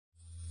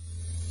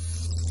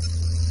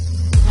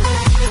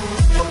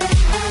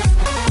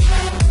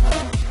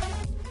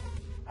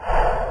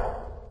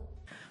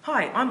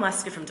I'm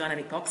Laska from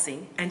Dynamic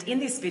Boxing, and in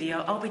this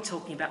video I'll be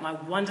talking about my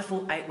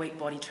wonderful 8-week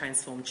Body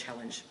Transform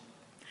Challenge.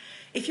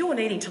 If you're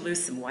needing to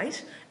lose some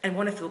weight and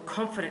want to feel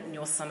confident in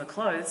your summer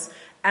clothes,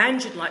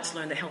 and you'd like to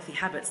learn the healthy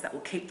habits that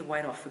will keep the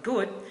weight off for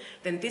good,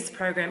 then this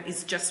program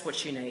is just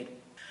what you need.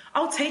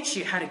 I'll teach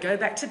you how to go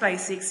back to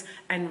basics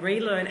and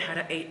relearn how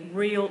to eat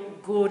real,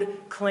 good,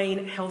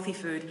 clean, healthy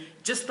food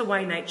just the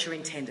way nature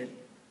intended.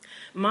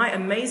 My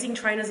amazing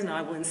trainers and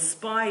I will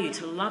inspire you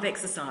to love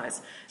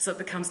exercise so it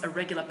becomes a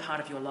regular part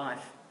of your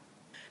life.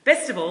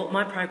 Best of all,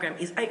 my program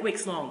is 8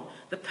 weeks long,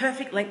 the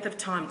perfect length of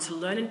time to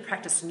learn and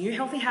practice new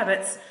healthy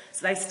habits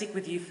so they stick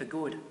with you for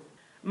good.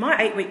 My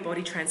 8-week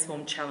Body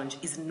Transform Challenge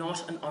is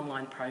not an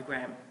online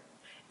program.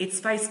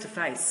 It's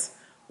face-to-face.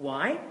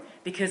 Why?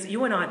 Because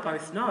you and I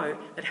both know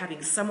that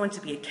having someone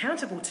to be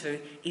accountable to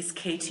is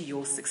key to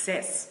your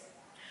success.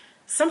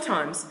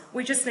 Sometimes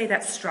we just need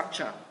that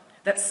structure,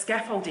 that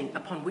scaffolding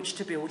upon which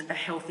to build a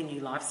healthy new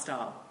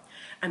lifestyle,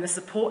 and the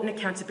support and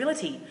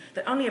accountability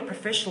that only a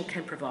professional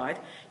can provide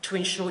to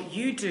ensure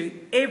you do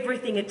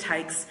everything it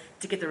takes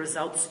to get the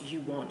results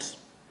you want.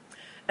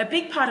 A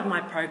big part of my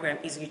program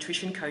is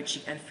nutrition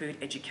coaching and food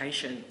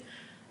education.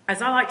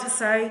 As I like to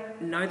say,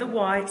 know the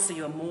why so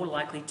you're more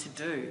likely to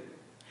do.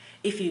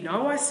 If you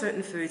know why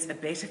certain foods are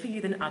better for you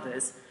than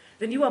others,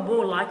 then you are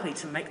more likely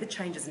to make the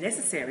changes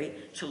necessary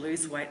to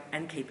lose weight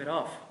and keep it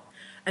off.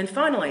 And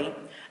finally,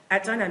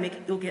 at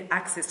Dynamic, you'll get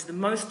access to the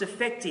most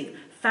effective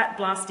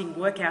fat-blasting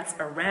workouts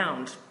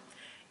around.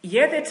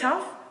 Yeah, they're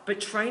tough, but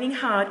training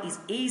hard is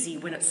easy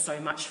when it's so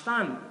much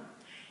fun.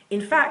 In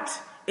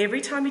fact,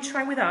 every time you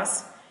train with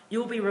us,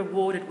 you'll be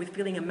rewarded with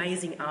feeling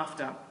amazing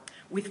after,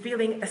 with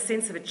feeling a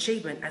sense of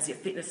achievement as your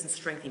fitness and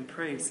strength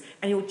improves,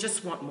 and you'll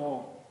just want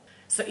more.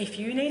 So if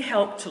you need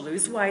help to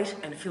lose weight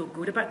and feel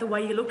good about the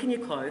way you look in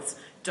your clothes,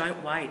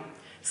 don't wait.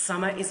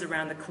 Summer is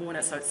around the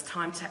corner, so it's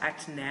time to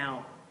act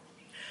now.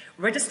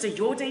 Register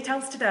your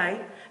details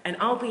today and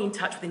I'll be in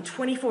touch within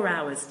 24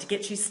 hours to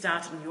get you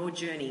started on your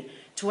journey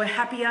to a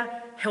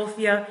happier,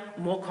 healthier,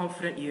 more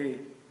confident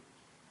you.